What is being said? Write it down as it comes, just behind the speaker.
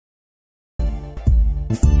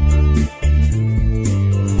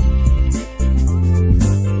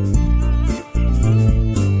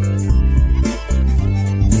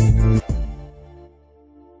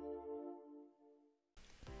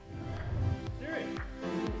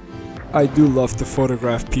I do love to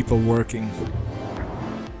photograph people working.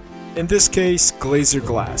 In this case, Glazer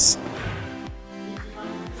Glass.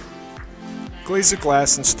 Glazer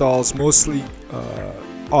Glass installs mostly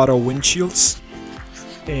auto windshields,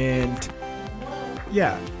 and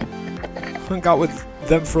yeah, hung out with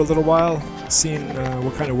them for a little while, seeing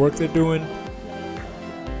what kind of work they're doing,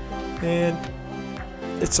 and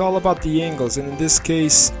it's all about the angles. And in this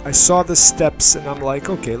case, I saw the steps and I'm like,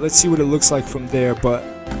 okay, let's see what it looks like from there, but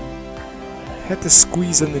I had to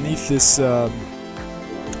squeeze underneath this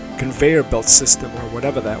conveyor belt system or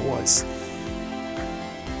whatever that was,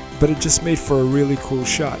 but it just made for a really cool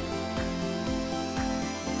shot.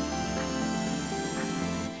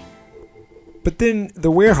 But then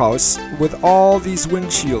the warehouse with all these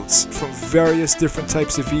windshields from various different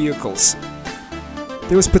types of vehicles,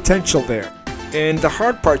 there was potential there. And the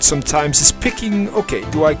hard part sometimes is picking, okay,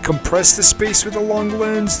 do I compress the space with a long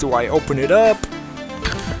lens? Do I open it up?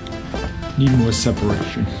 Need more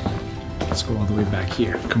separation. Let's go all the way back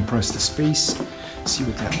here. Compress the space, see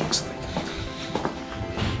what that looks like.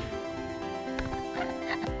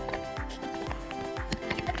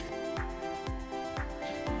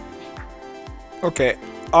 Okay,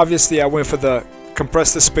 obviously I went for the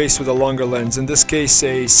compress the space with a longer lens. In this case,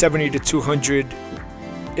 a 70-200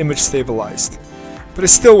 image stabilized. But it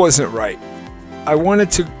still wasn't right. I wanted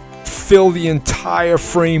to fill the entire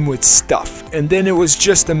frame with stuff, and then it was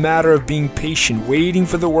just a matter of being patient, waiting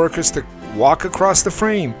for the workers to walk across the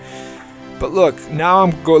frame. But look, now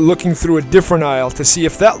I'm looking through a different aisle to see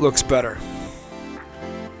if that looks better.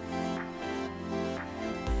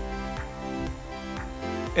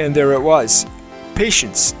 And there it was.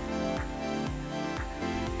 Patience.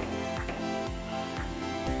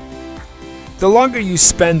 The longer you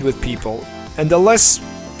spend with people, and the less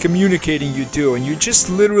communicating you do, and you just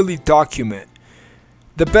literally document,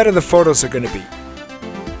 the better the photos are going to be.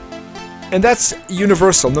 And that's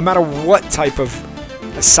universal, no matter what type of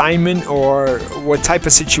assignment or what type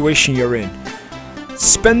of situation you're in.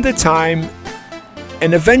 Spend the time,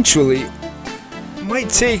 and eventually, it might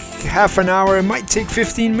take half an hour, it might take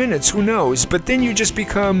 15 minutes, who knows, but then you just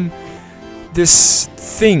become this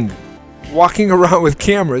thing, walking around with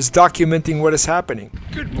cameras, documenting what is happening.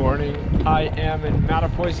 Good morning. I am in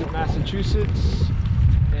Mattapoisett, Massachusetts,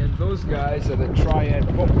 and those guys are the Triad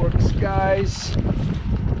Boatworks guys,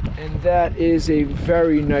 and that is a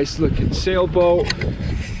very nice looking sailboat.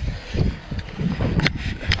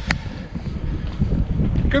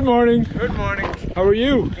 Good morning. Good morning. How are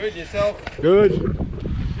you? Good, yourself? Good.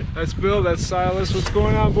 That's Bill, that's Silas. What's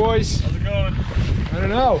going on, boys? How's it going? I don't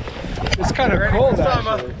know. It's kind of cold,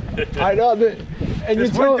 actually. I know that. And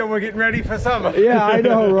this winter we're getting ready for summer. Yeah, I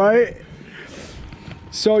know, right?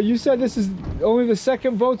 So you said this is only the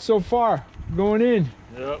second boat so far going in.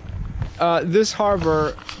 Yep. This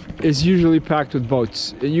harbor is usually packed with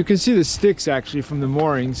boats. You can see the sticks actually from the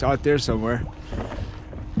moorings out there somewhere.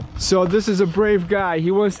 So this is a brave guy.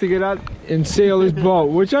 He wants to get out and sail his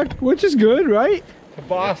boat, which is good, right? To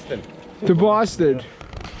Boston. To Boston. Yeah.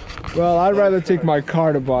 Well, I'd rather take my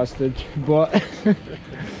car to Boston, but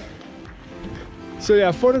so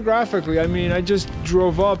yeah, photographically, I mean, I just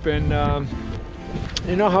drove up, and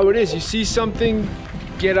you know how it is. You see something,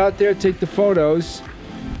 get out there, take the photos,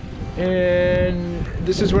 and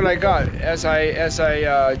this is what I got. As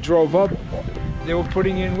I drove up, they were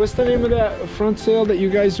putting in, what's the name of that front sail that you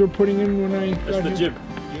guys were putting in when I got That's the here? jib.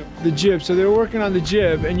 The jib. So they were working on the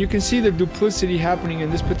jib, and you can see the duplicity happening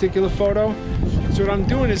in this particular photo. So what I'm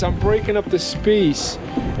doing is I'm breaking up the space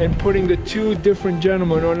and putting the two different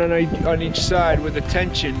gentlemen on each side with the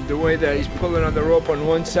tension, the way that he's pulling on the rope on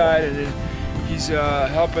one side and then he's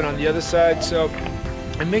helping on the other side. So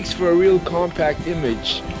it makes for a real compact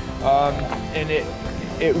image, and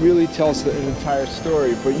it really tells an entire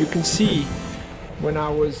story. But you can see when I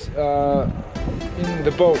was in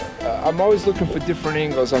the boat, I'm always looking for different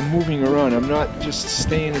angles. I'm moving around. I'm not just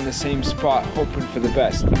staying in the same spot hoping for the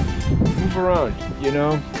best. Move around, you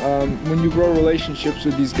know. When you grow relationships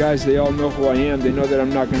with these guys, they all know who I am. They know that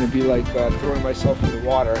I'm not going to be like throwing myself in the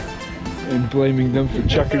water and blaming them for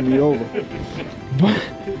chucking me over.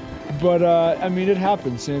 But I mean, it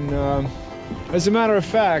happens. And as a matter of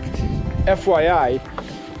fact, FYI,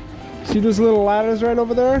 see those little ladders right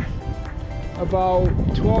over there? About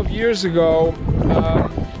 12 years ago,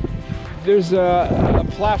 there's a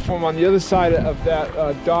platform on the other side of that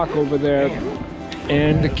dock over there.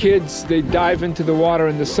 and the kids, they dive into the water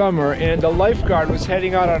in the summer, and the lifeguard was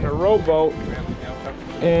heading out on a rowboat,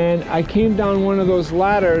 and I came down one of those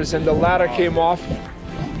ladders, and the ladder came off,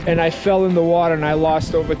 and I fell in the water, and I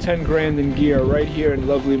lost over 10 grand in gear right here in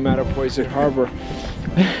lovely Mattapoisett Harbor.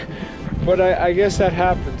 But I guess that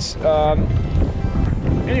happens.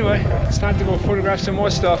 Anyway, it's time to go photograph some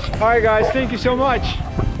more stuff. All right, guys, thank you so much.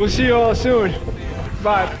 We'll see you all soon.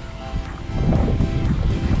 Bye.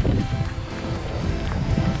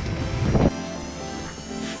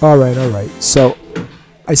 All right. So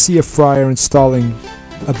I see a fryer installing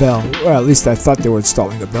a bell. Well, at least I thought they were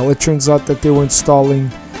installing a bell. It turns out that they were installing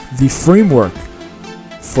the framework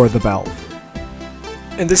for the bell.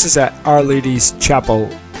 And this is at Our Lady's Chapel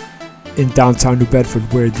in downtown New Bedford,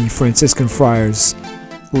 where the Franciscan friars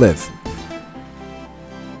live.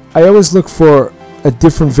 I always look for a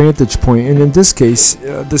different vantage point, and in this case,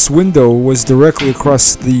 this window was directly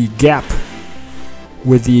across the gap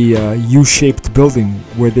with the U-shaped building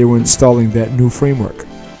where they were installing that new framework.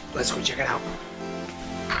 Let's go check it out.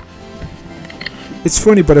 It's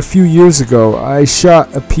funny, but a few years ago, I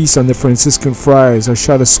shot a piece on the Franciscan friars. I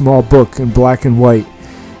shot a small book in black and white.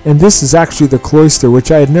 And this is actually the cloister,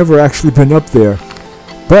 which I had never actually been up there.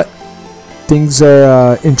 But things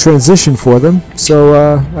are in transition for them, so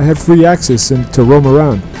I had free access and to roam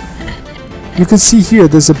around. You can see here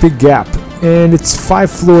there's a big gap, and it's 5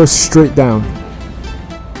 floors straight down.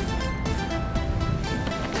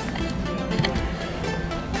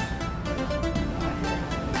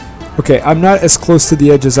 Okay, I'm not as close to the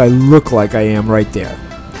edge as I look like I am right there.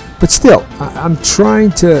 But still, I'm trying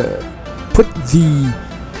to put the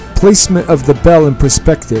placement of the bell in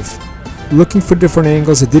perspective, looking for different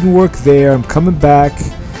angles. It didn't work there. I'm coming back,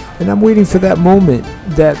 and I'm waiting for that moment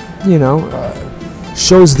that, you know,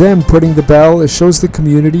 shows them putting the bell. It shows the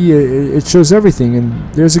community. It shows everything,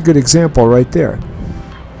 and there's a good example right there.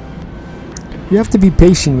 You have to be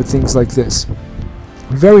patient with things like this.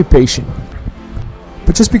 Very patient.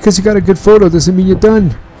 But just because you got a good photo doesn't mean you're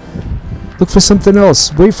done. Look for something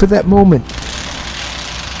else. Wait for that moment.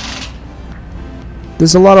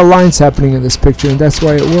 There's a lot of lines happening in this picture, and that's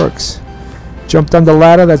why it works. Jumped on the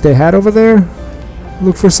ladder that they had over there.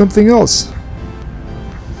 Look for something else.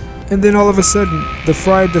 And then all of a sudden, the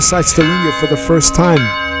friar decides to linger for the first time.